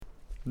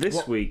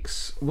This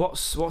week's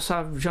What's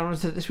our genre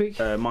this week?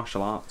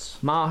 martial arts.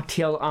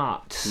 Martial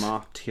arts.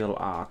 Martial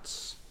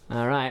arts.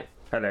 All right.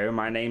 Hello,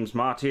 my name's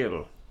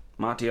Martial.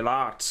 Martial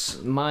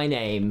arts. My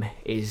name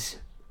is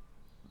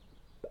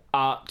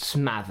Arts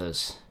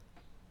Mathers.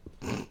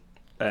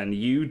 And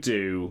you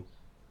do...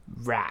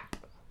 Rap.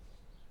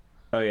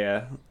 Oh,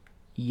 yeah?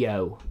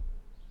 Yo.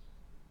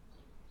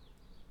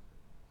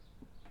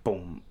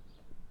 Boom.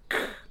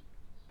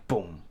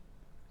 Boom.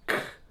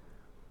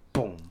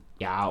 Boom.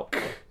 Yow.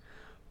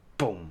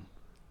 Boom.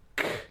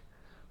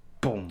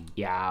 Boom.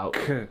 Yow.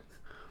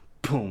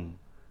 Boom.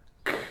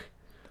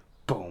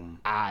 Boom.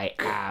 I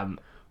am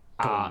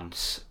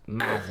Arts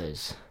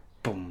Mathers.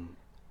 Boom.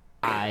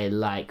 I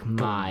like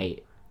my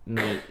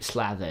meat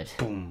slathered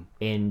Boom.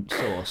 in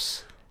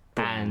sauce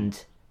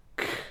and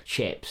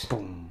chips.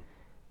 Boom.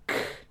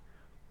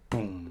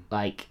 Boom.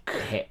 Like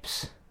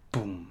hips.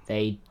 Boom.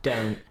 They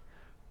don't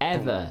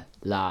ever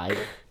lie.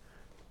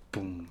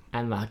 Boom.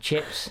 And my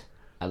chips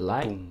I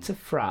like Boom. to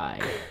fry.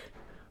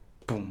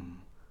 Boom.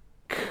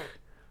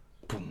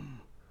 Boom.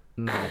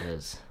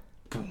 Mathers.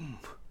 Boom.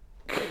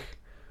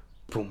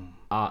 Boom.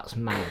 Arts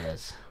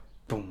Mathers.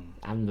 Boom.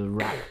 I'm the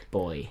rap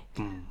boy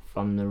Boom.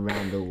 from the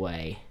Randall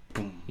Way.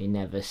 Boom. You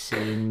never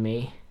seen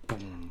me.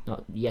 Boom.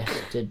 Not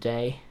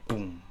yesterday.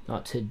 Boom.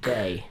 Not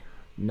today.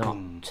 Not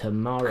Boom.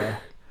 tomorrow.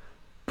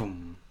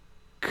 Boom.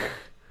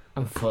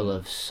 I'm full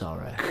of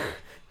sorrow.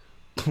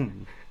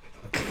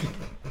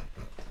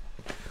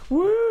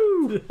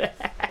 Woo!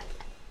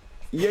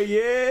 Yeah,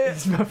 yeah!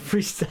 It's my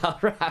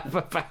freestyle rap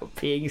about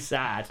being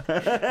sad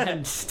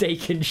and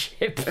steak and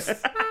chips.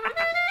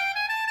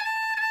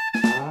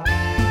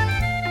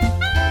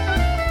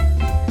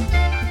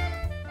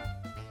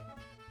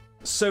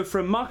 So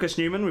from Marcus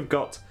Newman, we've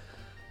got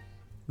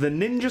The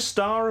Ninja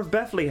Star of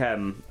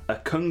Bethlehem, A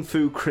Kung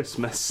Fu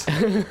Christmas.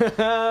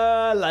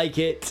 I like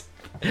it.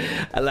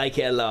 I like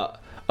it a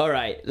lot. All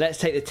right, let's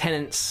take the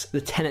tenets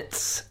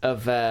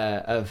of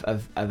a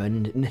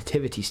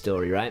nativity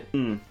story, right?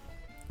 Mm.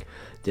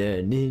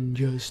 The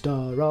Ninja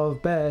Star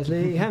of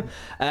Bethlehem.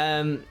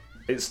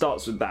 It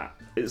starts with that.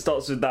 It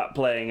starts with that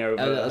playing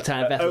over A little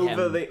town of Bethlehem.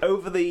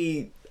 over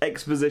the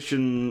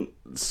exposition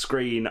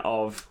screen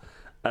of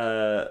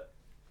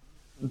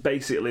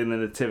basically the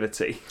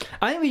nativity.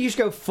 I think we just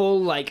go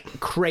full like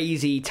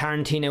crazy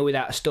Tarantino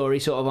without a story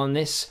sort of on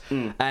this,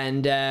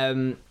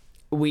 and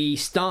we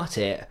start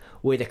it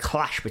with a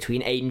clash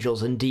between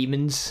angels and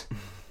demons.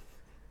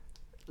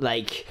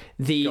 Like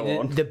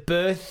the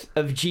birth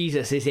of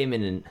Jesus is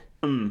imminent,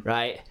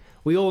 right?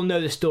 We all know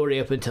the story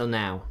up until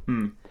now,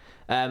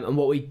 and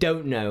what we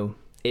don't know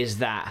is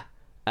that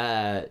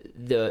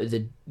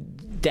the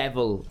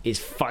devil is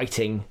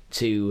fighting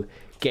to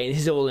gain.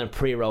 This is all in a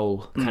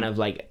pre-roll, kind of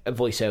like a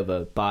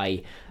voiceover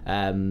by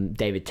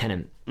David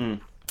Tennant.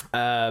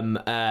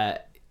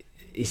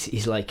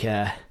 He's like,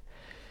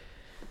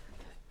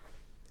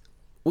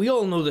 we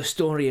all know the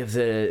story of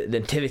the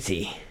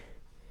nativity,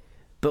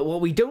 but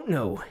what we don't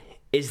know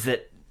is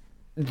that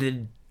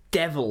the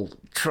devil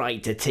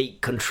tried to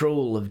take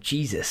control of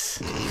Jesus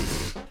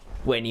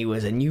when he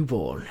was a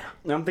newborn.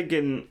 I'm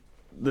thinking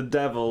the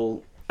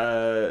devil,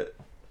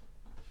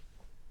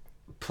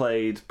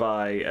 played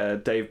by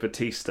Dave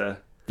Bautista.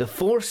 The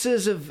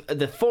forces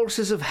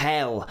of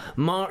hell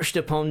marched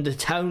upon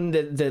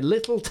the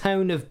little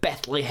town of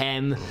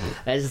Bethlehem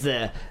as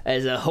the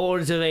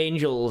hordes of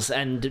angels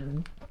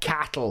and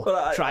cattle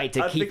tried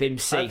to keep him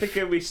safe. I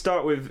think we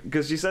start with,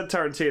 because you said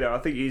Tarantino, I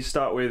think you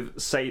start with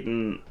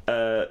Satan,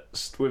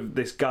 with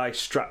this guy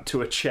strapped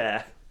to a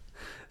chair,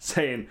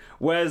 saying,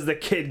 "Where's the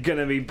kid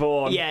gonna be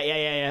born?"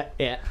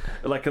 Yeah.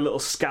 Like a little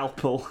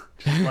scalpel,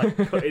 like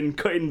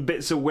cutting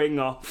bits of wing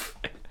off.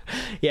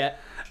 Yeah.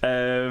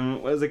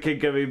 Where's the kid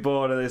gonna be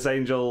born? And this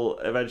angel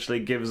eventually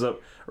gives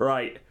up.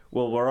 Right.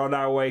 Well, we're on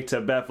our way to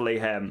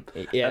Bethlehem.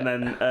 Yeah. And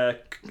then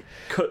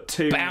cut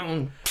to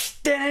Bound.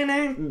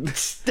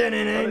 just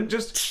I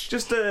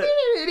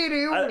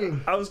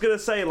was gonna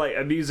say like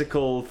a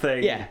musical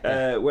thing.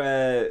 Yeah.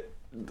 Where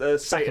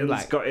Satan's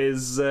black. got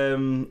his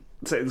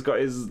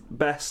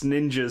best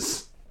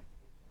ninjas.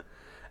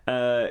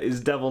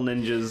 His devil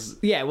ninjas.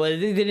 Yeah, well,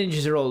 the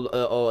ninjas are all,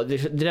 or the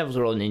devils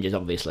are all ninjas,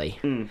 obviously.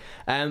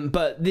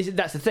 But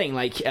that's the thing.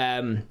 Like,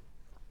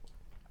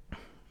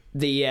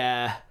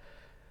 the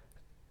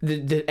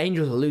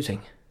angels are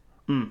losing,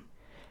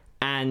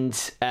 and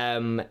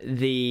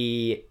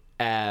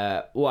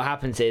what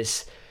happens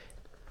is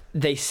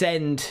they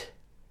send.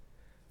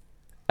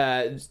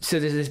 So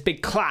there's this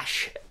big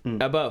clash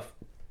above,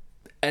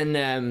 and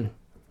an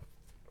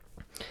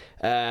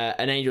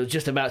angel's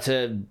just about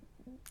to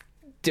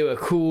do a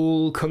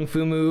cool kung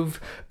fu move,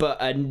 but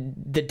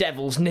the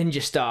devil's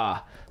ninja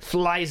star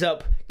flies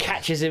up,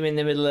 catches him in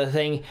the middle of the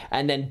thing,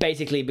 and then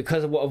basically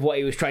because of what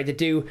he was trying to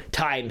do,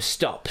 time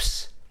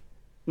stops.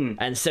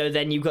 And so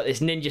then you've got this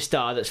ninja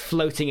star that's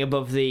floating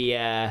above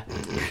Bethlehem,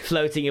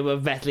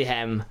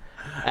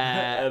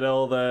 And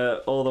all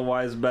the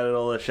wise men and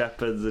all the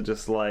shepherds are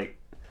just like,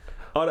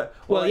 Oh, no.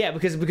 Well, yeah,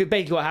 because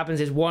basically what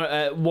happens is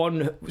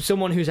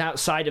someone who's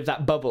outside of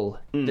that bubble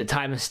that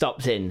time has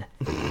stopped in,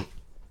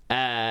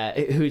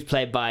 who's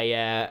played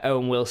by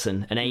Owen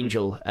Wilson, an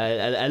angel,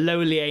 a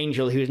lowly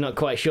angel who's not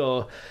quite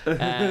sure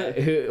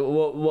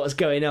what's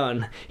going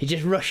on. He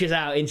just rushes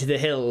out into the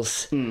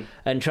hills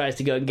and tries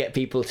to go and get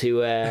people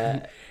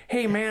to.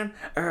 Hey man,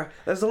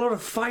 there's a lot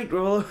of fight.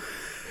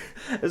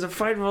 There's a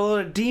fight with a lot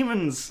of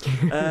demons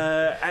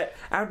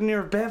out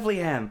near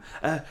Bethlehem.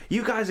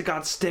 You guys have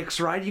got sticks,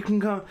 right? You can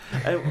come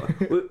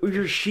with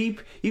your sheep.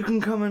 You can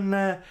come and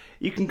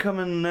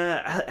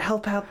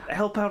help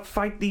out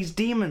fight these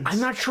demons.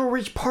 I'm not sure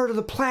which part of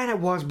the planet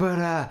was,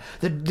 but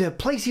the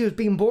place he was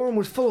being born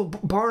was full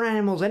of barn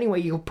animals.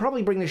 Anyway, you'll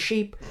probably bring the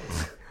sheep.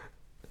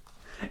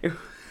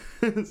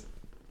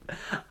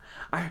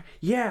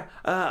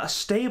 A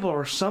stable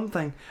or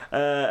something.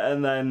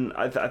 And then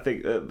I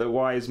think the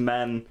wise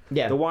men.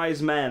 Yeah. The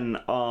wise men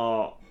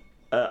are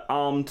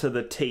armed to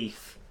the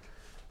teeth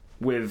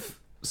with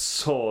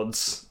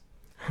swords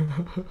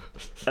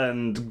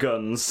and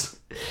guns.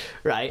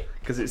 Right.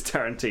 Because it's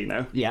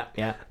Tarantino.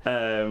 Yeah.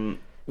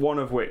 One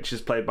of which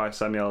is played by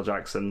Samuel L.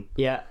 Jackson.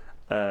 Yeah.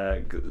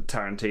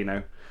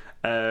 Tarantino.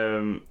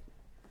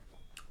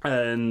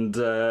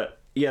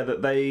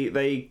 That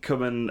they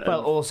come and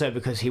well, also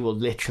because he will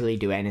literally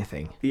do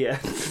anything. Yeah.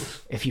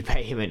 If you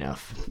pay him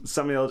enough.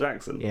 Samuel L.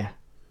 Jackson. Yeah.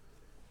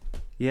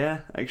 Yeah,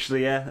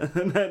 actually, yeah.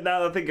 Now that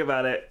I think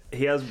about it,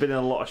 he has been in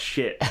a lot of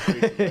shit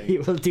recently. He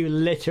will do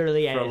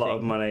literally anything for a lot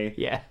of money.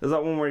 Yeah. There's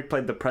that one where he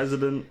played the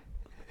president.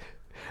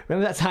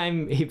 Remember that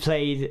time he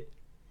played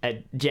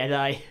a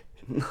Jedi?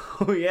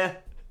 Oh yeah,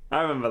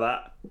 I remember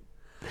that.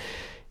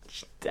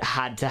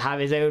 Had to have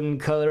his own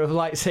colour of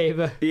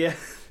lightsaber. Yeah.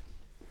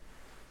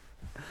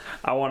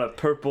 I want a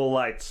purple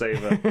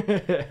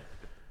lightsaber.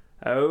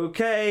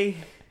 Okay.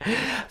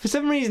 For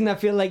some reason, I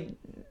feel like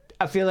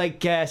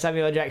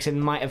Samuel L. Jackson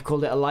might have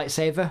called it a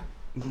lightsaber.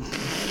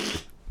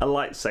 A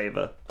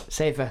lightsaber.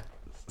 Saver.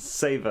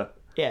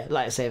 Yeah,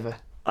 lightsaber.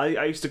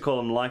 I used to call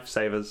them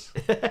lifesavers.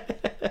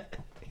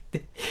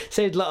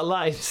 Saved a lot of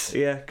lives.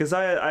 Yeah, because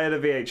I had a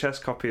VHS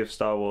copy of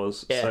Star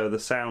Wars, so the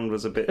sound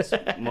was a bit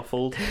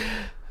muffled.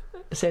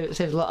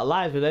 Saved a lot of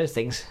lives with those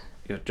things.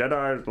 Your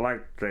Jedi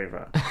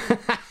lightsaber.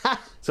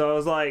 So I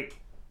was like,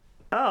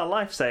 oh,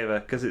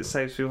 lifesaver, because it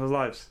saves people's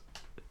lives.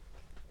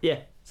 Yeah.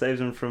 Saves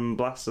them from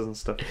blasters and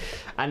stuff.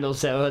 And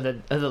also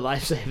other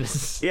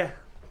lifesavers. Yeah.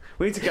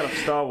 We need to get off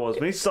Star Wars.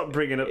 We need to stop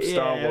bringing up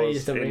Star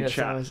Wars in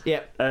chat.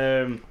 Yeah.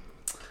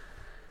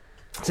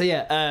 So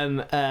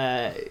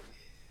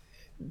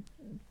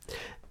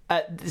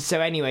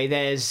anyway,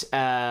 there's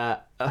a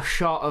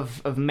shot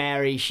of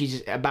Mary.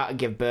 She's about to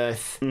give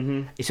birth.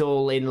 Mm-hmm. It's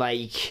all in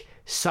like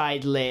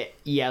side lit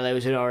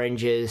yellows and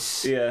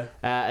oranges. Yeah.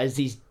 As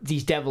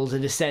these devils are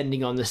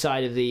descending on the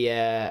side of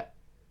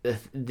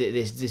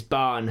this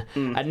barn,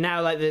 and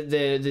now like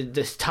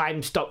the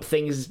time stop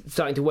thing is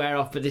starting to wear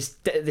off, but this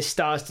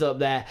star's still up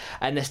there,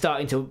 and they're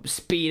starting to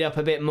speed up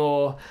a bit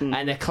more,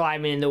 and they're trying to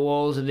climb in the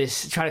walls of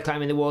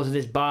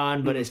this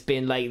barn, but it's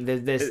been like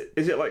there's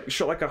is it like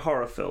shot like a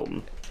horror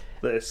film?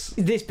 This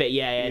bit,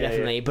 yeah,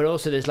 definitely. Yeah. But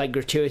also there's like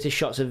gratuitous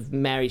shots of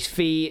Mary's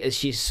feet as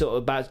she's sort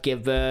of about to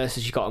give birth,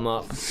 as she got them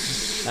up,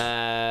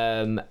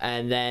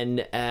 and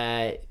then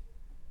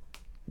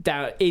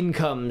down in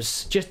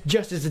comes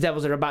just as the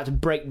devils are about to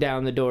break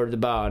down the door of the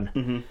barn.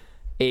 Mm-hmm.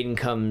 In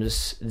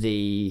comes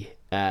the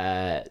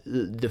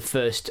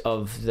first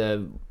of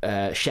the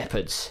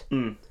shepherds,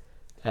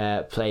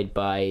 played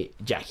by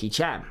Jackie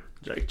Chan.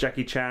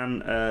 Jackie Chan.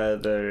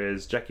 There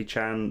is Jackie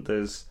Chan.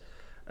 There's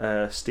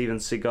Steven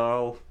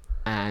Seagal.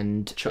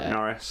 And Chuck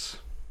Norris.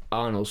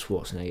 Arnold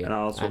Schwarzenegger. And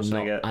Arnold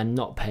Schwarzenegger. I'm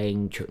not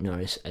paying Chuck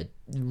Norris a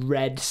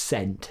red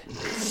cent.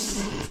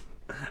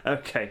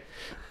 Okay.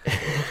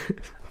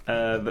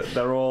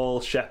 They're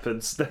all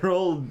shepherds. They're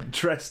all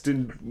dressed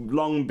in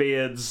long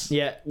beards,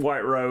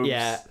 white robes.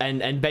 Yeah,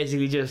 and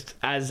basically just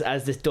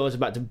as this door's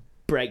about to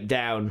break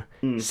down,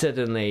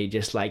 suddenly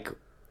just like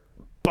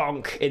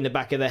bonk in the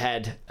back of the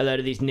head, a load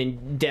of these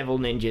devil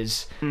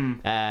ninjas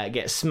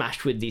get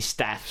smashed with these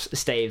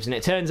staves, and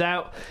it turns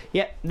out,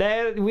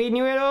 we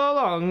knew it all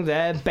along.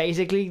 They're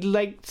basically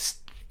like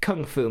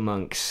kung fu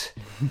monks.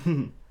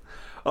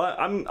 Well,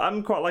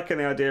 I'm quite liking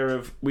the idea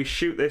of we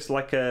shoot this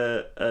like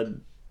a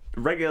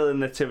regular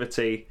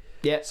nativity.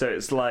 Yeah. So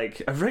it's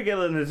like a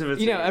regular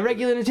nativity. You know, a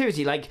regular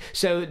nativity. Like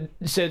so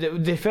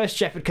the first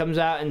shepherd comes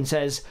out and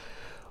says,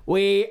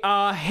 "We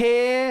are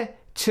here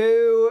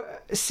to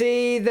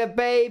see the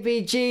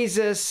baby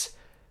Jesus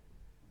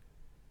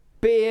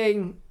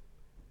being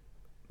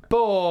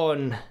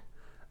born."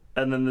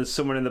 And then there's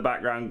someone in the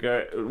background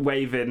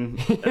waving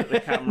at the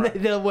camera.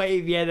 They'll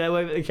wave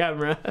at the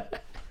camera.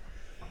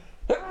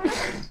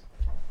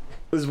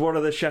 There's one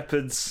of the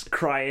shepherds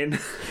crying.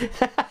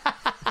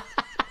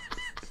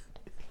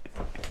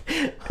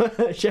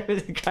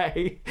 Shepherds are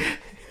crying.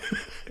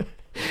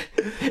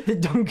 The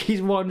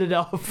donkey's wandered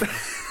off.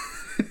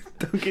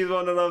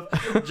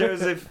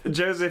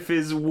 Joseph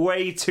is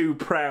way too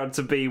proud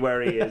to be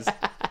where he is.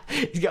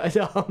 He's got his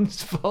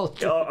arms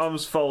folded.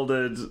 Arms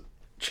folded,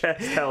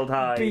 chest held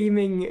high.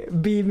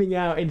 beaming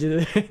out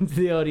into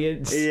the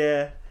audience.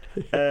 Yeah.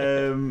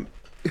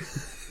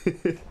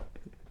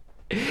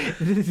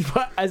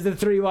 As the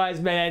three wise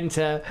men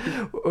enter.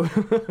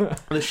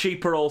 The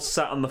sheep are all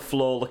sat on the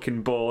floor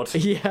looking bored.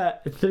 Yeah,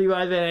 the three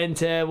wise men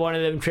enter. One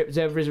of them trips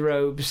over his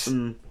robes.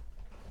 Mm.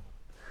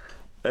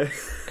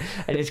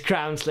 And his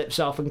crown slips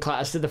off and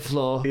clatters to the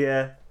floor.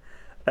 Yeah.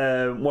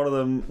 One of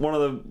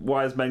the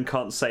wise men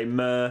can't say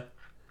myrrh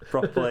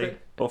properly.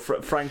 Or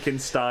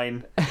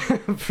Frankenstein.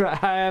 I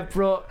have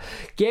brought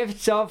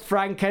gifts of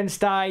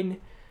Frankenstein,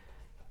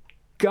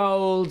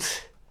 gold,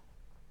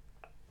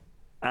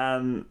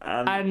 and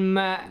Mary.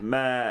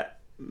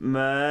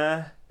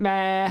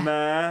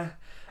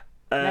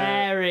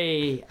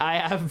 I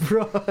have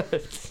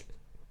brought.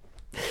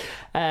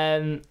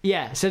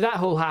 Yeah, so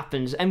that all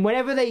happens, and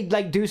whenever they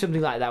like do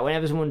something like that,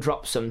 whenever someone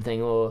drops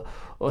something or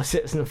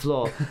sits on the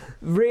floor,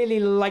 really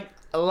like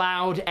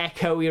loud,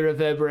 echoey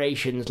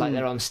reverberations, like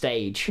they're on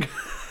stage.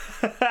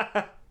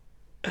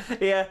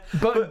 Yeah,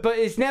 but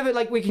it's never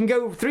like we can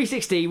go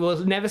 360.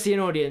 We'll never see an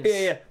audience.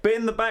 Yeah. But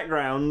in the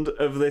background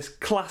of this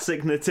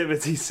classic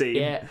nativity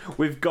scene,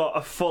 we've got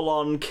a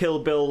full-on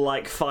Kill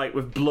Bill-like fight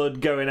with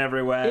blood going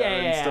everywhere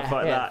and stuff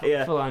like that.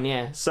 Yeah, full on.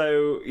 Yeah.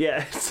 So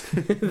yeah,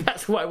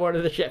 that's why one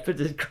of the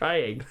shepherds is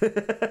crying.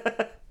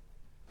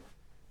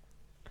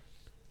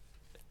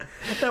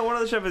 No, one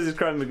of the shepherds is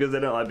crying because they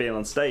don't like being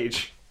on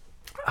stage.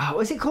 Oh,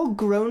 was it called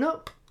Grown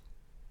Up?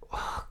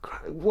 Oh,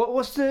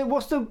 what's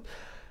the?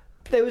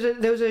 There was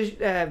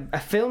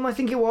a film, I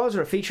think it was,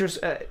 or a feature,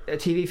 a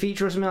TV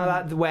feature or something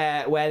like that,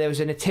 where there was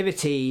a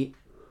nativity,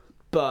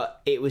 but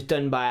it was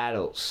done by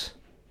adults.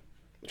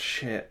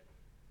 Shit,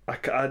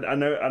 I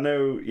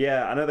know.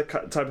 Yeah, I know the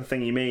type of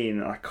thing you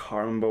mean. I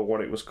can't remember what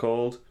it was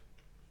called.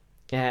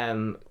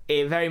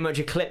 It very much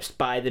eclipsed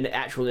by the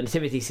actual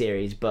nativity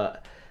series,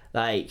 but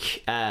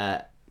like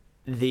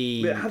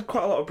it had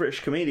quite a lot of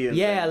British comedians.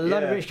 Yeah, a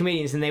lot of British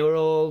comedians, and they were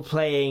all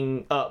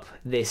playing up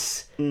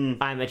this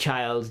 "I'm a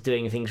child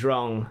doing things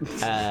wrong"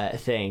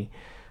 thing.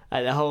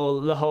 The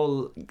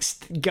whole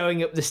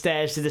going up the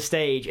stairs to the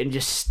stage and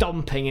just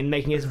stomping and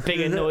making as big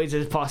a noise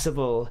as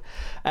possible.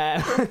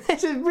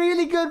 There's a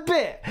really good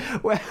bit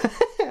where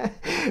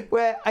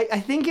I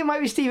think it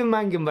might be Stephen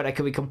Mangan, but I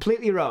could be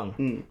completely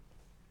wrong.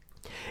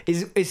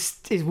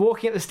 Is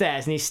walking up the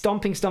stairs and he's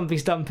stomping,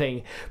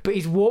 but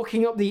he's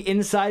walking up the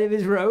inside of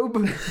his robe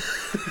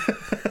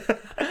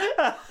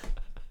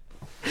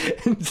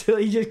until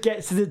he just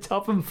gets to the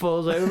top and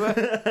falls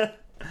over.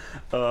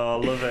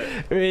 Oh, I love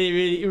it. Really,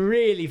 really,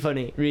 really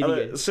funny. Really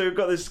good. So we've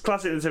got this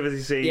classic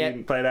nativity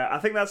scene played out. I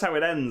think that's how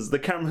it ends. The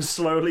camera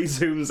slowly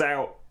zooms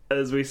out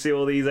as we see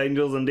all these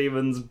angels and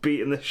demons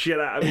beating the shit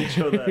out of each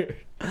other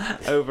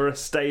over a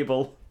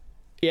stable.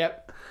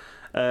 Yep.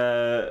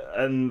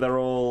 And they're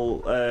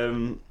all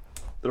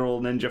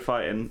ninja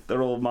fighting.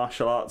 They're all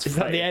martial arts. Is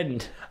that the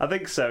end? I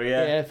think so.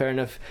 Yeah. Yeah, fair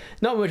enough.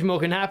 Not much more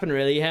can happen,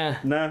 really. Yeah.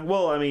 No.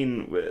 Well, I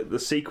mean, the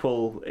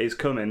sequel is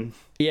coming.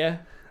 Yeah.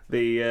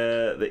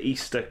 The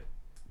Easter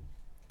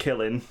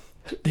killing.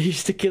 The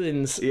Easter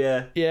killings.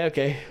 Yeah. Yeah.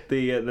 Okay.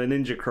 The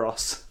ninja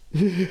cross.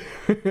 The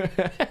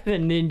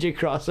ninja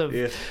cross of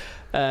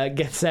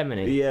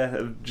Gethsemane. Yeah,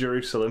 of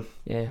Jerusalem.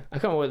 Yeah. I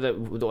can't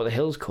remember what the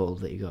hill's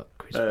called that you got,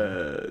 Chris.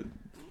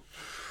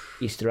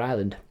 Easter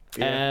Island.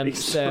 Yeah,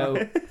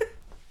 so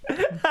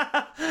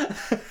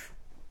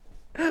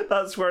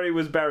that's where he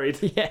was buried.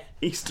 Yeah.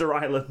 Easter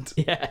Island.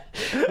 Yeah.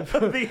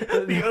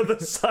 the other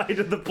side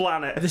of the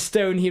planet. The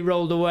stone he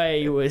rolled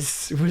away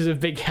was a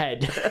big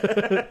head.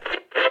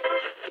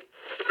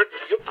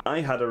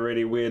 I had a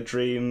really weird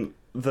dream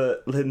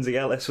that Lindsay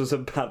Ellis was a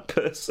bad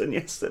person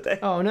yesterday.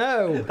 Oh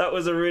no. That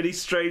was a really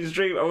strange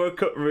dream. I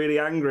woke up really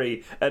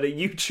angry at a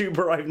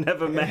YouTuber I've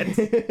never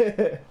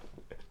met.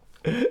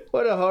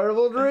 What a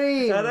horrible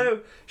dream. I know.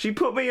 She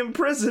put me in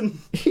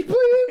prison. She put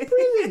you in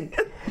prison?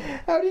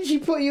 How did she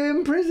put you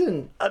in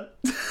prison? I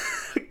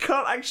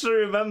can't actually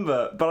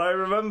remember, but I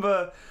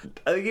remember,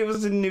 I think it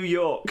was in New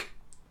York.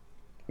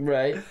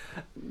 Right.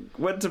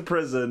 Went to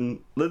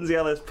prison. Lindsay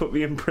Ellis put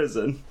me in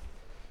prison.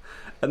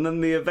 And then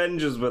the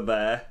Avengers were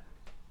there.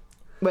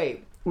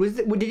 Wait,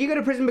 did you go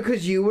to prison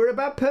because you were a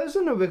bad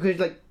person, or because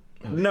like?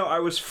 No, I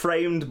was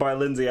framed by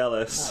Lindsay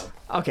Ellis.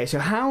 Oh. Okay, so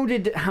how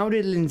did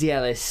Lindsay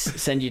Ellis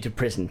send you to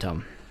prison,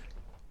 Tom?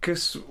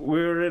 Because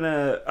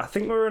I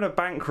think we were in a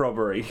bank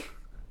robbery.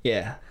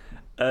 Yeah.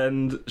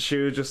 And she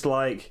was just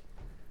like,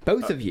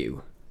 both of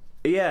you.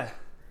 Yeah.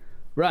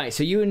 Right.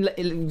 So you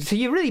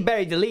really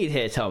buried the lead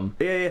here, Tom.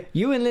 Yeah.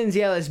 You and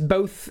Lindsay Ellis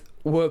both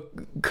were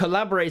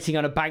collaborating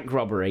on a bank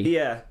robbery.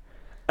 Yeah.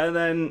 And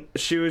then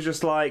she was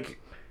just like,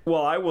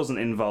 well, I wasn't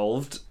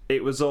involved.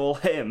 It was all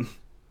him.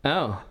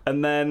 Oh.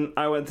 And then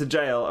I went to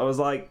jail. I was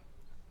like,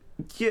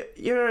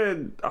 you're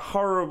a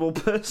horrible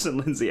person,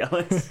 Lindsay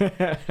Ellis.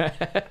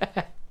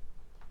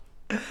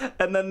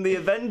 And then the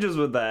Avengers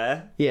were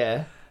there.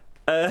 Yeah.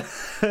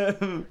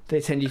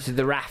 They send you to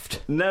the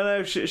raft.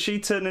 No, she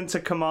turned into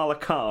Kamala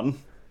Khan.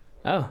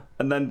 Oh.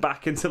 and then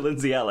back into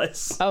Lindsay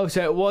Ellis. Oh,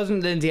 so it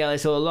wasn't Lindsay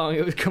Ellis all along.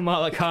 It was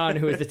Kamala Khan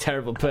who was the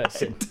terrible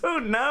person.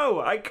 Don't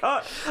know. I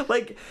can't.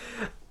 Like,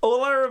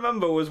 all I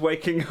remember was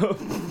waking up,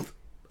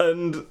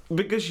 and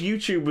because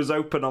YouTube was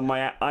open on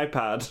my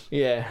iPad,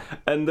 Yeah.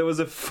 and there was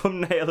a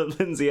thumbnail of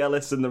Lindsay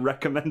Ellis in the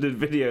recommended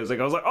videos. Like,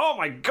 I was like, oh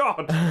my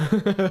god.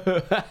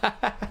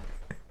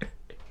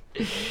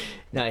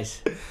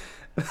 Nice.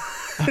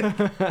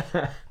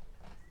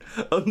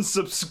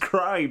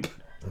 Unsubscribe.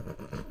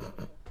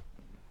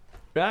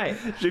 Right.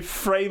 She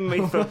framed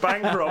me for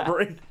bank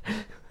robbery.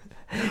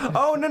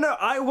 Oh, no,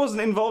 I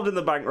wasn't involved in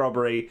the bank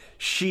robbery.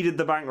 She did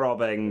the bank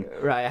robbing.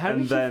 Right. How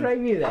did she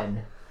frame you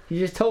then? You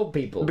just told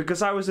people.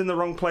 Because I was in the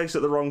wrong place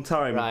at the wrong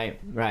time.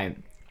 Right.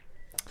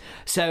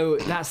 So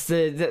that's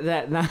that's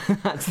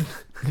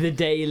the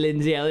day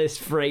Lindsay Ellis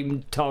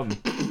framed Tom.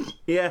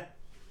 Yeah.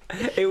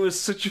 It was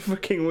such a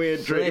fucking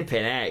weird dream.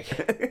 Flipping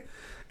heck.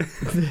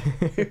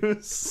 It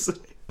was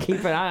Keep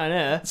an eye on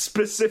her.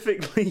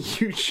 specifically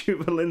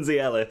YouTuber Lindsay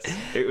Ellis.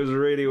 It was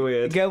really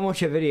weird. Go and watch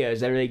her videos.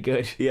 They're really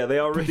good. Yeah, they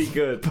are really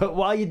good. But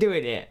while you're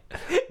doing it,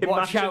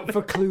 watch Imagine- out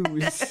for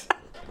clues.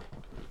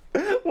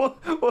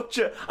 Watch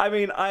it. I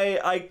mean,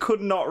 I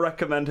could not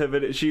recommend her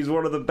video. She's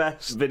one of the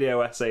best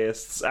video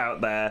essayists out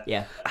there.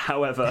 Yeah.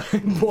 However,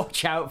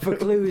 Watch out for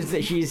clues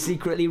that she's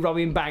secretly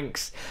robbing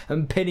banks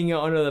and pinning it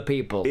on other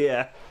people.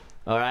 yeah.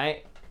 All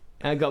right?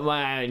 I got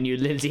my eye on you,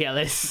 Lindsay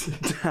Ellis.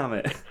 Damn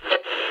it.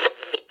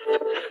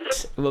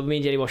 Well, me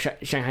and Jenny watched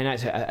Shanghai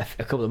Nights a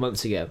couple of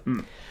months ago.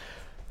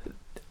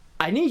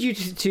 I need you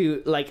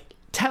to like,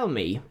 tell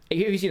me... Have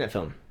you seen that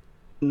film?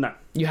 No.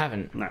 You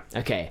haven't? No.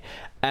 Okay.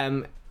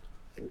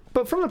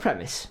 But from the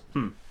premise,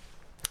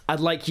 I'd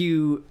like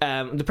you...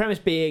 the premise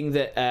being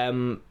that,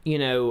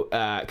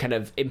 kind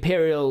of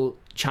Imperial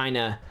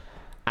China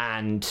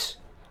and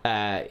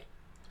kind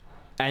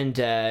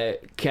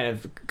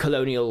of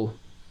colonial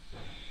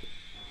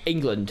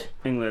England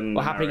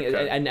were happening,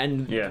 America.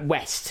 and Yeah.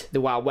 West,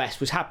 the Wild West,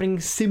 was happening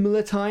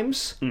similar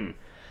times.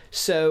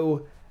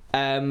 So,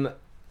 that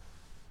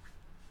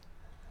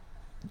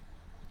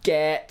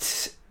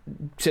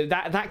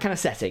kind of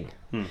setting.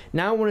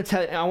 Now I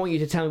want you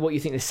to tell me what you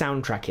think the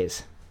soundtrack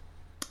is.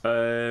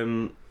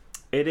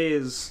 It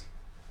is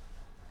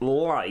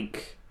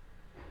like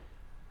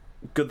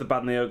Good, the Bad,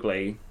 and the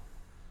Ugly,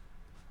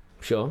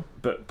 Sure.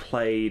 but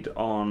played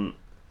on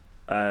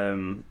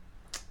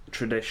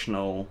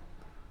traditional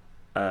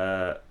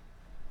sort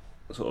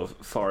of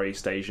Far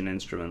East Asian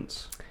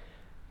instruments.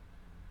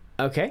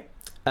 Okay.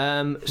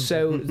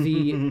 So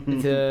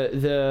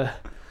the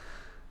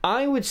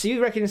I would say,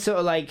 you reckon sort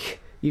of like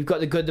you've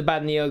got the good, the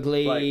bad, and the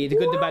ugly, Like, the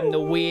good, the bad, and the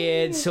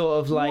weird, sort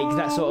of like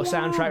that sort of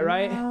soundtrack,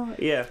 right?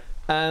 Yeah.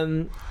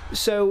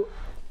 So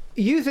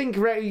you think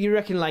you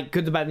reckon like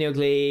good, the bad, and the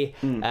ugly,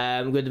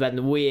 good, the bad, and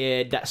the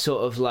weird, that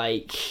sort of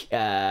like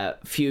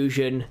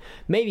fusion,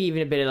 maybe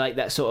even a bit of like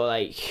that sort of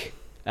like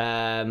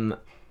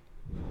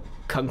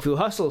Kung Fu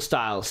Hustle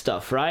style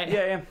stuff, right?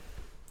 Yeah.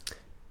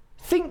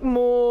 Think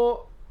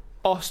more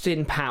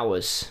Austin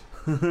Powers.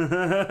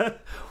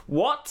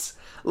 What?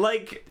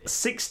 Like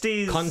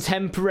 60s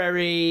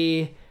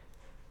Contemporary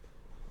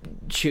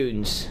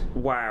tunes.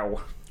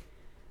 Wow.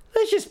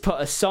 Let's just put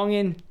a song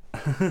in.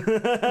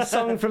 A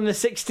song from the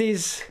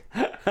 60s.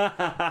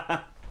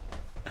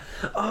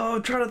 Oh,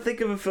 I'm trying to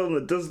think of a film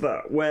that does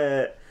that,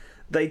 where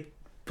they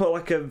put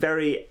like a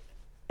very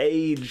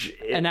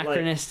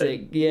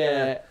Anachronistic, like,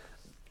 yeah.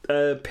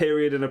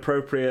 period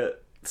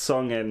inappropriate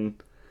song in.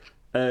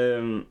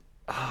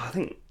 I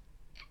think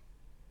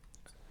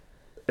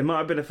it might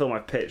have been a film I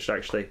pitched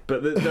actually,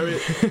 but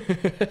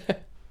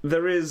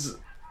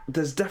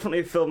there's definitely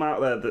a film out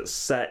there that's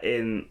set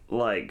in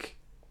like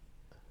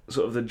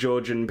sort of the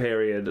Georgian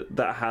period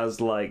that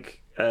has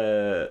like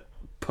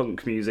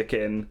punk music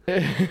in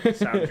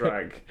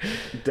soundtrack.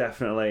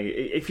 Definitely.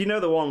 If you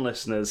know the one,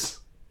 listeners,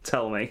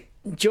 tell me.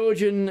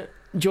 Georgian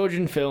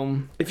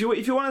film. If you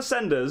want to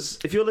send us,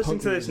 if you're listening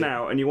Punk to this music.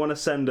 now and you want to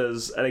send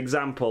us an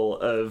example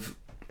of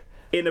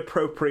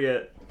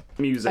inappropriate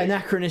music,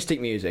 Anachronistic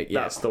music,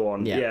 yeah. that's the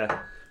one. Yeah. Yeah.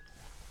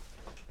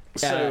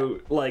 So,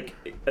 like,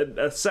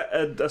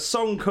 a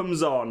song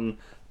comes on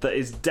that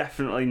is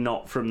definitely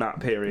not from that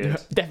period.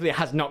 Definitely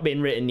has not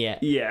been written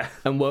yet. Yeah.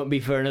 And won't be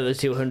for another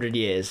 200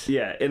 years.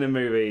 Yeah, in a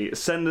movie.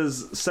 Send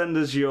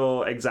us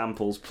your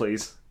examples,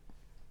 please.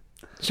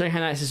 Shanghai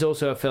Nights is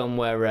also a film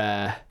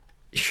where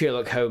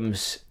Sherlock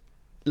Holmes,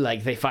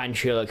 like, they find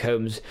Sherlock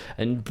Holmes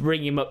and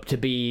bring him up to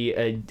be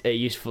a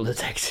useful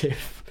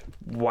detective.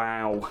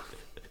 Wow.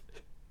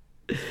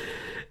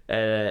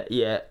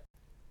 Yeah.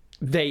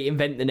 They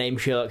invent the name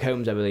Sherlock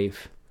Holmes, I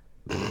believe.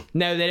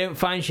 No, they don't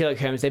find Sherlock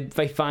Holmes.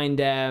 They find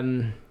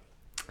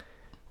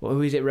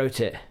who is it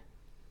wrote it?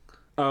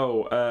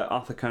 Oh,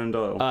 Arthur Conan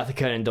Doyle. Arthur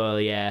Conan Doyle.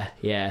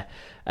 Yeah.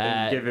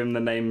 And give him the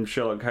name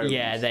Sherlock Holmes.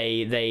 Yeah,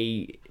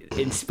 they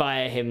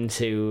inspire him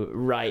to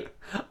write.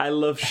 I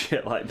love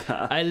shit like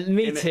that.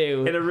 Me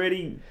too. In a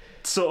really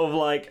sort of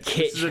like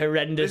Kitsch,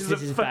 horrendous,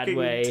 this is a bad fucking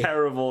way.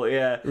 terrible,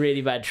 yeah.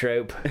 Really bad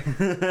trope.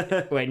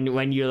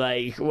 when you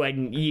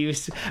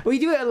we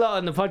do it a lot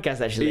on the podcast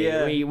actually.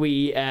 Yeah.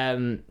 We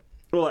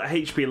Well, like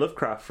H.P.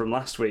 Lovecraft from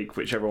last week,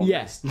 which everyone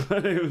missed.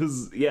 It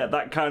was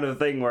that kind of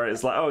thing where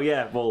it's like, oh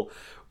yeah, well,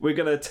 we're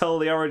gonna tell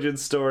the origin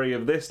story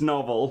of this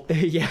novel.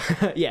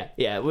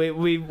 yeah.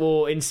 We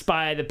will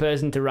inspire the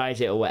person to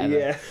write it or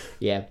whatever.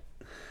 Yeah.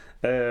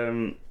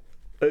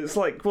 It's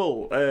like,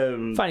 well,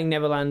 Finding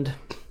Neverland.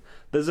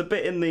 there's a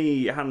bit in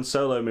the Han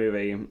Solo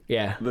movie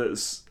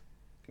that's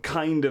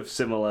kind of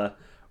similar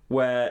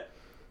where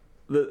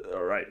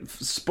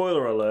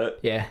spoiler alert,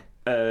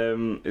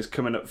 is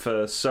coming up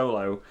for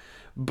Solo,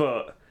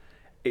 but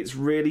it's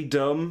really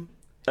dumb.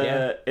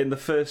 In the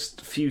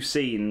first few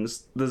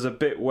scenes, there's a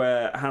bit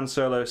where Han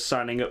Solo's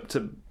signing up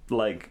to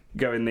like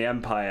go in the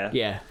Empire.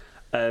 Yeah.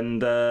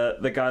 And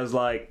the guy's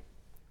like,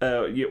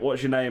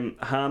 "What's your name,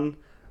 Han?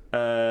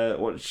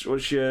 What's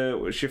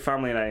your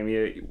family name?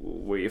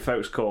 What are your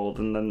folks called?"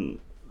 And then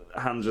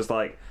Han's just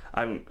like,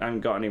 "I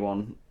haven't got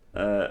anyone."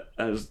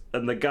 And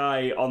the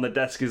guy on the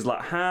desk is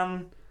like,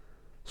 "Han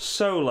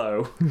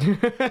Solo." And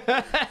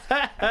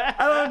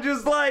I'm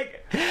just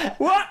like,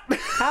 what?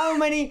 How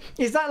many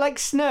is that? Like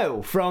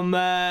Snow from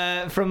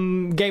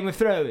Game of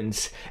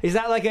Thrones? Is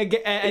that like a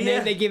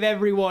name they give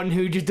everyone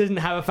who just doesn't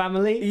have a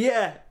family?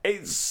 Yeah,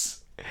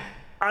 it's.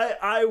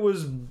 I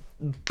was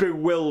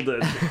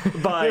bewildered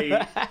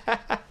by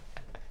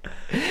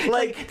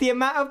like the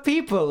amount of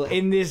people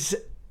in this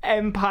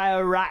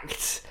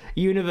Empire-racked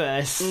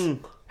universe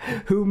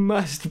who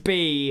must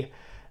be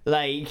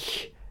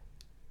like.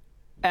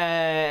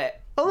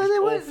 Although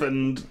there was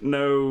orphaned,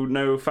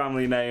 no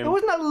family name. There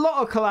wasn't a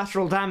lot of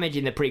collateral damage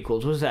in the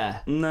prequels, was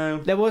there? No.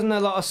 There wasn't a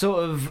lot of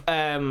sort of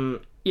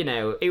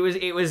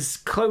it was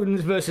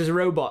clones versus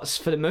robots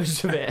for the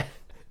most of it.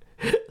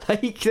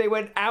 Like they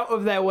went out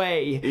of their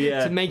way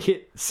to make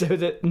it so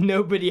that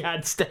nobody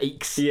had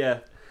stakes. Yeah.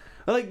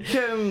 Like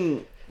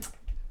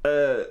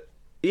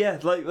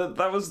like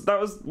that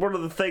was one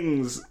of the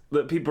things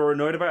that people were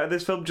annoyed about in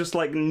this film, just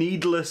like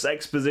needless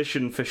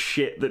exposition for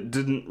shit that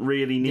didn't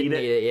really need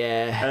it.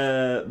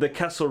 Yeah. The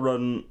Kessel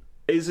Run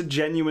is a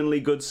genuinely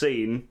good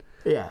scene.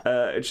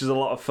 Yeah. Which is a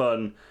lot of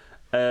fun.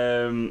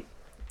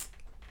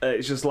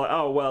 It's just like,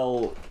 oh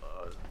well,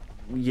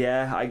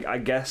 I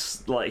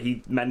guess like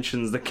he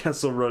mentions the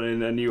Kessel Run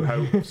in A New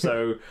Hope,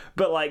 so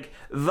but like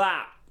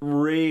that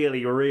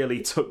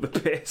really took the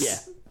piss. Yeah.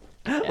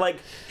 Like,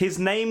 his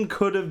name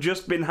could have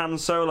just been Han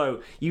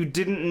Solo. You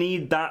didn't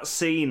need that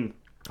scene.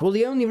 Well,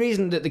 the only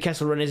reason that the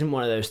Kessel Run isn't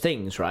one of those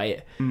things,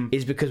 right,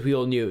 is because we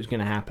all knew it was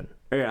going to happen.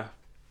 Yeah.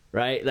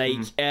 Right?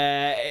 Like,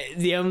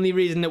 the only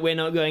reason that we're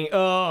not going,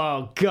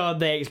 oh, God,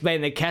 they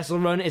explained the Kessel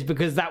Run is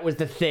because that was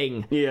the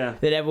thing. Yeah.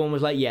 That everyone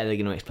was like, yeah, they're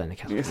going to explain the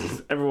Kessel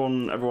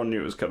Run. Everyone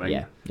knew it was coming.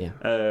 Yeah.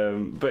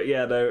 But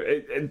yeah, no,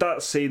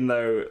 that scene,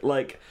 though,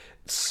 like,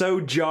 so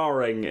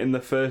jarring in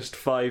the first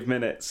 5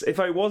 minutes. If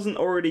I wasn't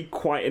already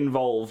quite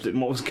involved in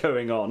what was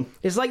going on.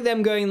 It's like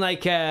them going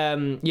like,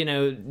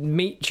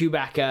 meet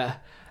Chewbacca,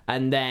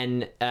 and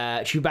then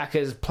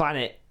Chewbacca's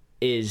planet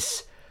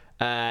is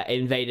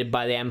invaded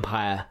by the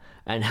Empire,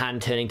 and Han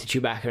turning to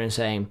Chewbacca and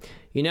saying,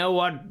 "You know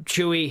what,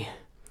 Chewie?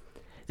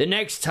 The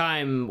next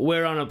time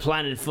we're on a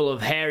planet full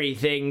of hairy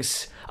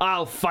things,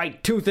 I'll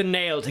fight tooth and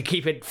nail to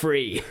keep it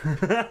free."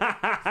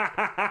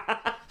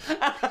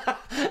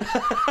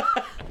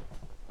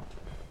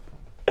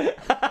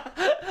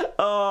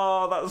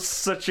 Oh, that's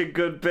such a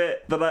good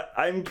bit that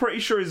I'm pretty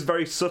sure is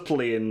very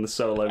subtly in the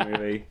Solo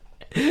movie.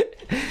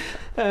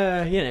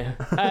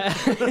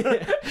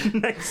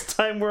 Next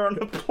time we're on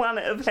a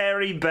planet of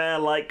hairy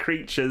bear-like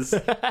creatures.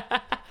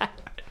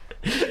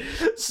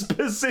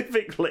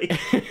 Specifically.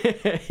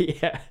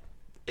 Yeah.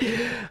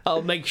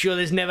 I'll make sure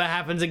this never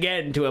happens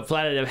again to a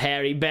planet of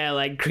hairy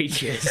bear-like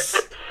creatures.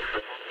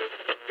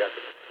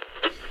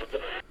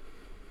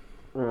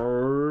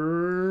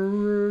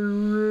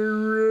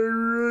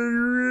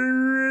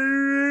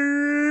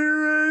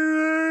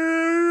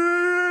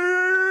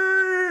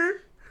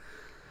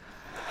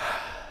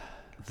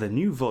 The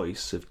new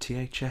voice of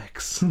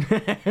THX.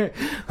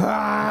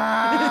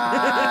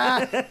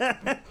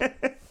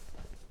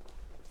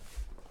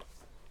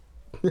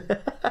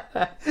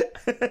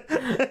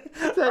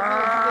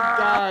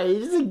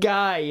 He's a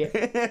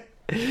guy.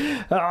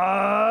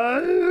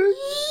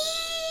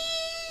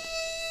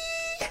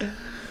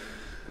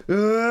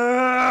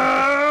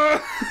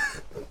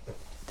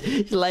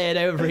 Just laying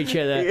over each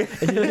other. Yeah.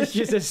 And it's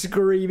just a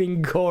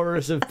screaming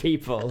chorus of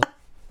people.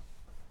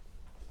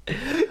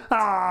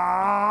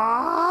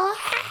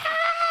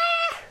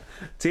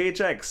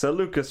 THX, a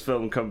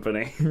Lucasfilm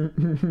company.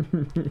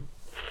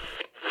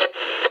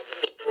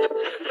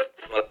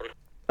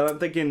 And I'm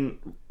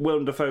thinking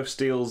Willem Dafoe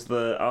steals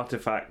the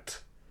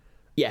artifact.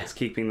 Yeah. It's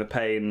keeping the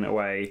pain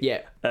away.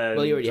 Yeah. And,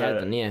 well, you already had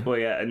them, yeah. Well,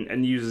 yeah,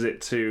 and uses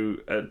it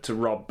to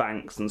rob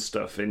banks and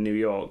stuff in New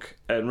York.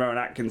 And Rowan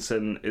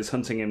Atkinson is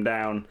hunting him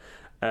down.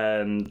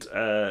 and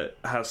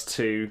has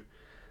to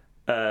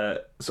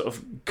sort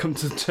of come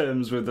to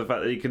terms with the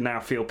fact that he can now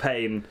feel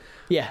pain.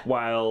 Yeah.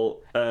 While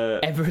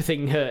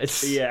everything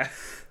hurts. Yeah.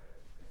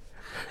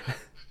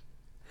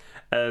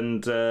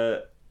 And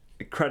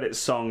credit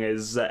song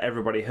is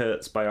 "Everybody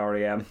Hurts" by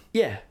REM.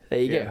 Yeah. There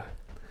you go.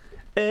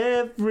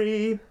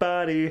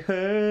 Everybody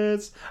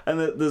hurts, and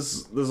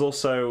there's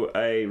also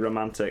a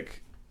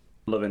romantic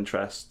love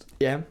interest.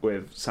 Yeah.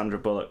 With Sandra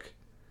Bullock.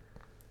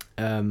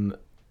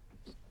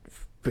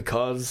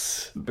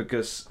 Because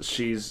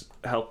she's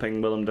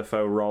helping Willem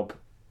Dafoe rob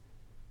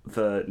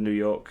the New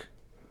York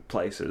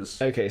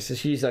places. Okay, so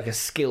she's like a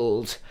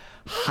skilled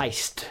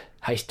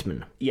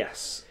heistman.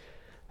 Yes.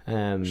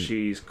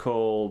 She's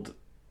called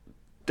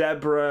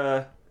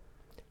Deborah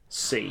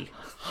C.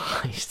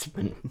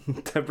 Heistman.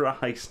 Deborah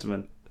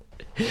Heistman.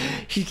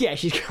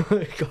 She's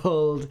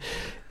called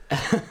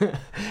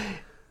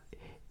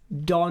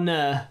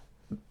Donna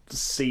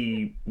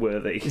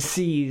Seaworthy.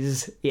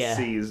 Seas. Yeah.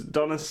 Seas.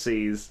 Donna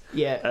Seas.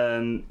 Yeah.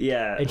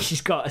 Yeah. And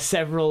she's got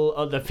several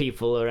other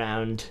people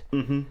around.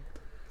 Mm-hmm.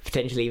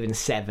 Potentially even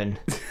 7.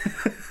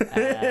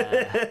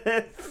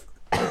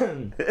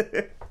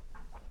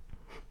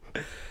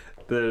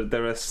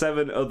 There are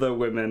 7 other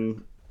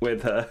women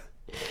with her.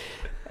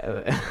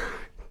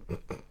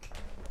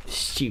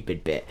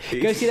 Stupid bit.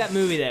 Go see that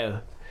movie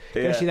though.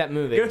 Go see that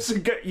movie.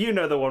 You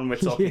know the one we're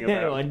talking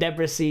about. And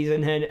Deborah sees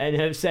and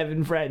her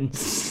 7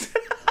 friends.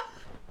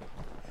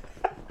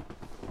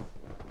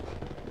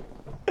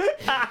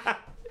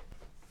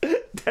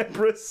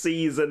 Deborah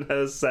sees and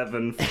her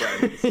 7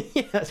 friends.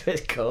 Yeah, that's what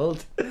it's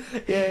called.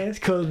 Yeah, it's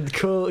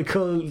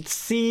called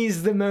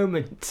Seize the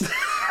Moment.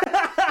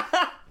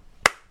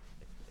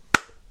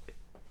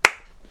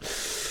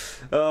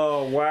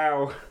 Oh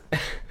wow.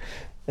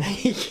 There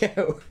you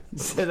go.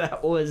 So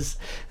that was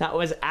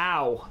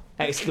ow!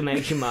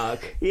 Exclamation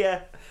mark.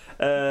 Yeah.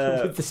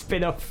 With the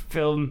spin-off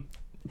film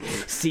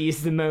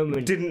Seize the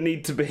Moment. Didn't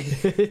need to be.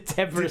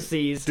 Deborah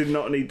sees. Did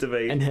not need to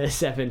be. And her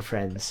 7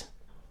 friends.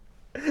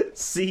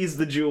 Seize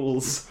the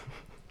jewels.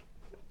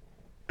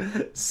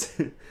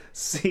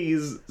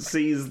 Seize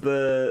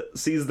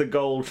the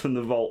gold from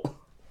the vault.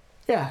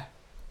 Yeah.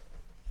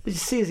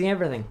 Just seizing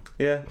everything.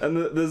 Yeah, and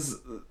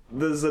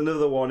there's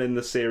another one in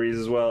the series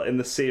as well. In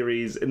the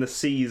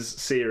Seas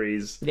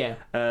series. Yeah.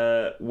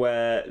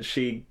 Where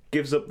she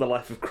gives up the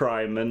life of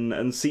crime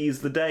and sees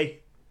the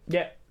day.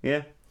 Yeah.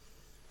 Yeah.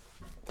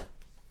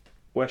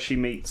 Where she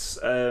meets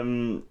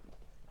a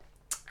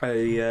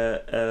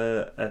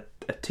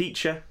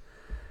teacher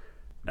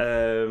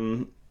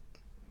who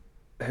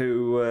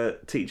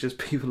teaches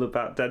people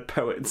about dead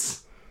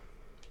poets.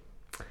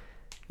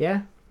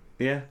 Yeah.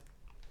 Yeah.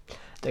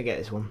 Don't get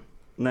this one.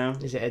 No.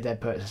 Is it a Dead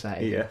Poet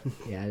Society? Yeah.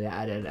 Yeah,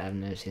 I've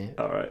never seen it.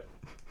 All right.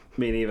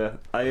 Me neither.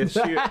 I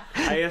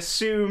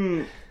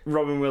assume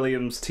Robin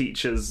Williams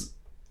teaches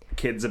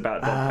kids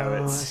about dead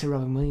poets. That's a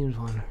Robin Williams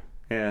one.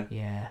 Yeah.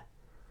 Yeah.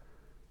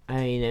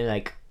 I know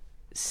like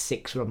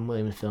 6 Robin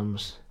Williams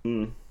films.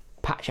 Mm.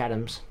 Patch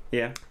Adams.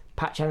 Yeah.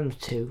 Patch Adams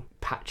 2.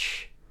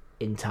 Patch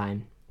in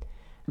Time.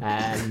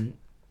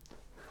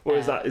 What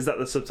is that? Is that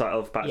the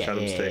subtitle of Patch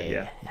Adams 2?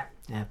 Yeah.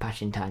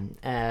 Patch in Time.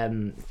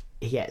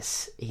 He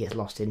gets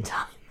lost in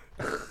time.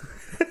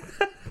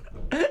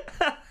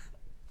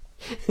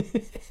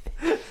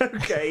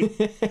 Okay.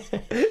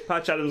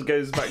 Patch Adams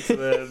goes back to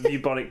the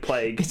bubonic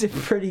plague. It's a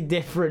pretty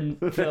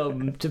different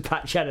film to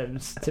Patch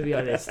Adams, to be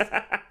honest.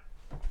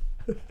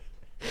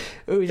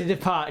 It was a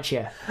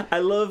departure. I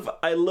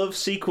love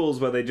sequels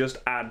where they just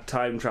add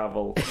time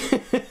travel.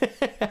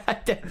 I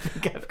don't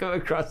think I've come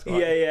across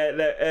one. Yeah.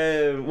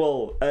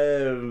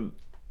 No,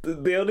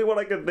 the only one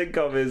I can think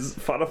of is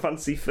Final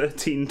Fantasy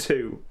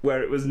 13-2,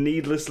 where it was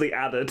needlessly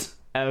added.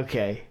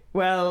 Okay.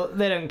 Well,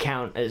 they don't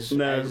count as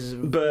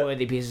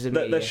worthy pieces of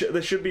media.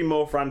 There should be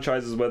more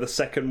franchises where the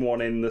second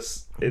one in the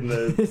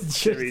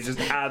series just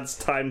adds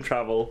time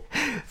travel.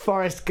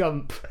 Forrest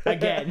Gump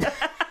again.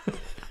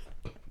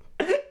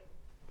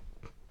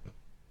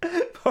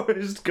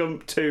 Forrest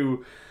Gump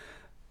 2.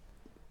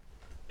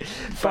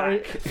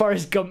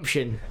 Forrest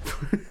Gumption.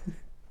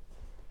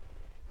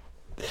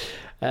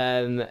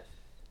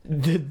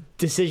 The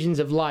decisions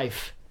of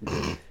life.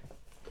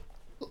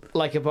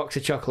 Like a box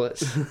of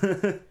chocolates.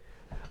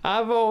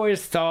 I've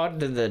always thought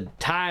that the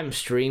time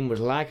stream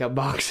was like a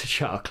box of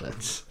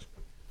chocolates.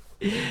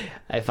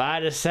 If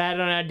I'd have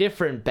sat on a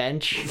different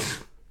bench,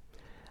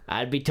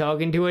 I'd be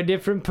talking to a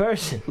different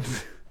person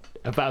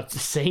about the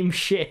same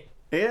shit.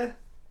 Yeah.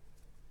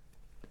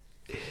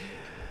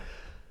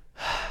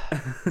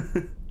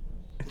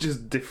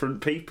 Just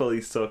different people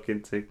he's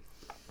talking to.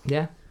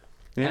 Yeah.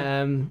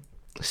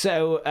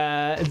 So,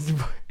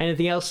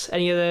 anything else?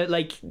 Any other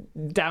like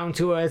down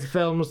to earth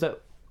films that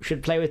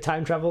should play with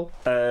time travel?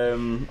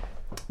 The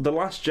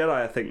Last Jedi,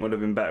 I think, would have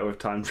been better with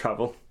time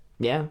travel.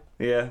 Yeah.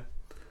 Yeah.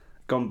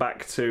 Gone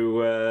back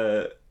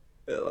to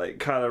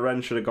Kylo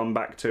Ren should have gone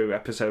back to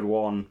Episode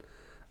 1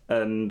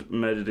 and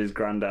murdered his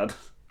granddad.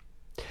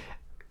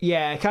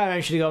 Yeah, Kylo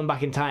Ren should have gone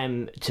back in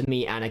time to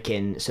meet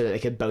Anakin so that they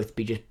could both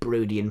be just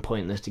broody and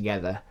pointless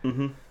together.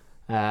 Mm-hmm.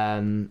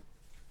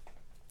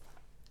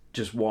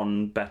 Just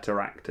one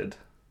better acted.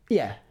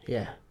 Yeah.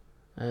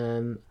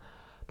 I'm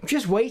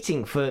just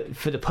waiting for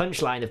the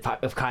punchline of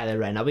Kylo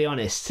Ren. I'll be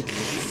honest.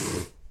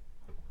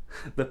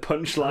 The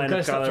punchline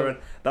of Kylo Ren.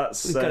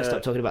 We've got to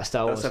stop talking about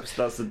Star Wars.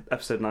 That's the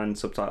episode 9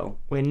 subtitle.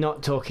 We're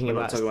not talking We're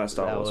about not talking about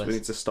Star Wars. We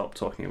need to stop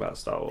talking about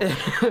Star Wars.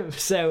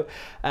 So,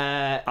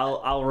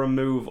 I'll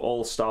remove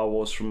all Star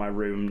Wars from my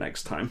room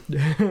next time.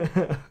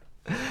 The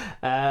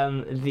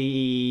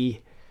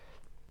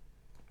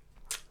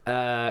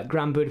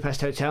Grand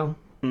Budapest Hotel.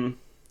 The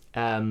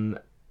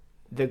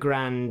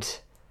Grand.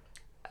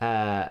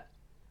 The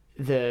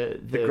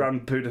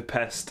Grand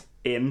Budapest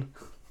Inn.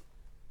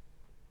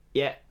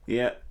 Yeah.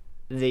 Yeah.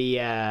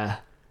 The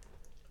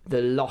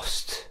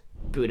Lost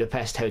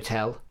Budapest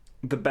Hotel.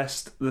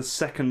 The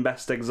second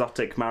best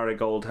exotic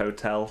marigold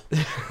hotel.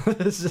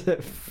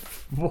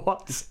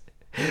 What? Is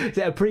it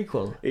a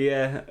prequel?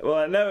 Yeah.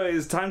 Well, no,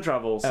 it's time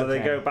travel, so they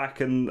Okay. go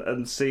back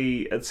and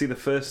see the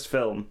first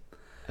film.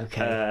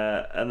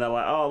 Okay. And they're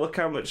like, "Oh, look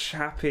how much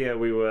happier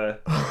we were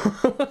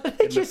They're in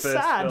the just first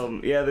sad.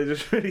 film." Yeah, they're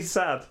just really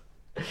sad.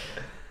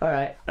 All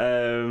right.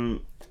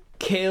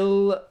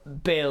 Kill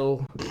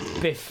Bill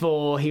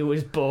before he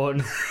was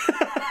born.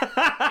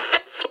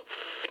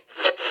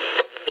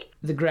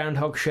 The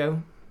Groundhog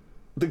Show.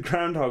 The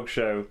Groundhog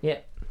Show. Yeah.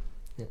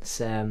 It's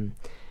the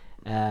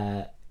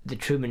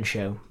Truman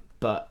Show,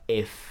 but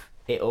if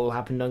it all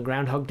happened on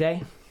Groundhog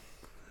Day.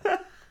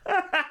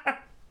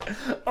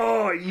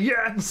 Oh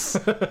yes.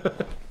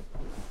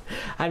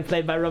 And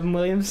played by Robin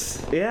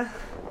Williams. Yeah.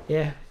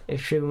 Yeah,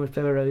 if Truman was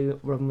played by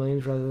Robin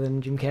Williams rather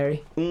than Jim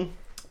Carrey.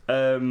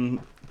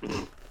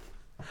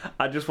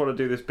 I just want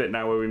to do this bit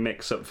now where we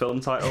mix up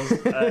film titles.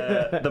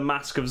 The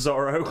Mask of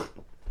Zorro.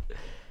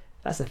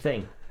 That's the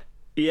thing.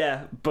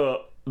 Yeah,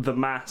 but The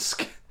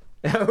Mask.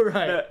 Oh,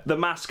 right. The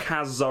Mask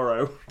has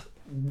Zorro.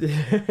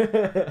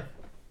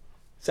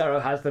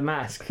 Zorro has the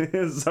mask.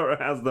 Zorro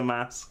has the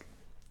mask.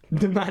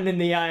 The Man in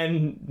the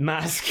Iron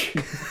Mask.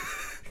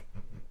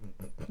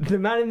 The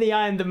Man in the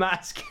Iron, the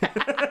Mask.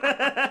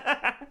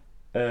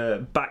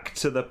 Back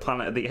to the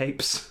Planet of the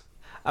Apes.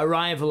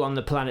 Arrival on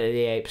the Planet of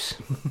the Apes.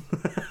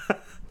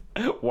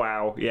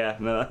 Wow, yeah,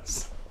 no,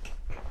 that's...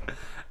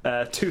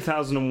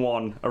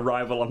 2001,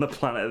 Arrival on the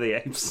Planet of the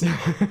Apes.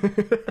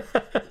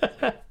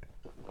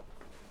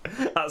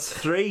 That's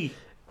 3.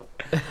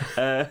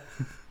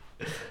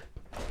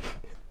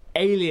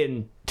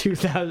 Alien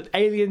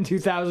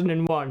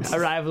 2001,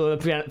 Arrival on the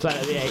Planet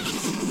of the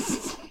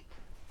Apes.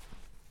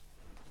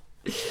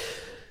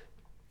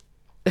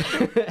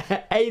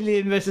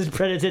 Alien versus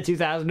Predator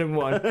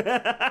 2001.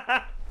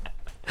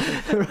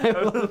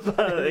 Arrival on the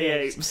Planet of the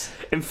Apes.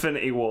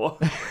 Infinity War.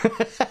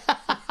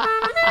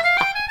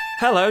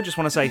 Hello, just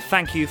want to say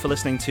thank you for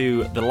listening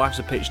to the Lives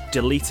of Pitch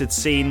deleted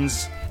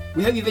scenes.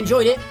 We hope you've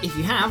enjoyed it. If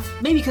you have,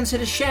 maybe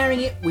consider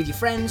sharing it with your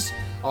friends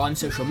on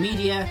social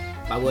media,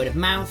 by word of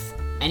mouth,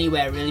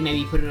 anywhere really.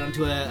 Maybe put it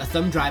onto a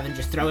thumb drive and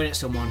just throw it at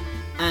someone.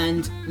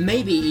 And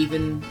maybe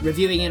even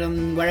reviewing it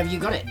on wherever you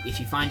got it.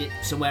 If you find it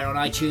somewhere on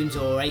iTunes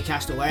or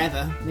Acast or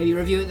wherever, maybe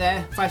review it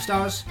there. 5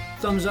 stars,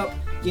 thumbs up,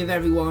 give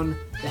everyone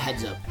the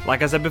heads up.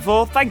 Like I said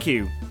before, thank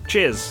you.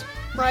 Cheers.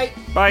 Right.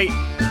 Bye.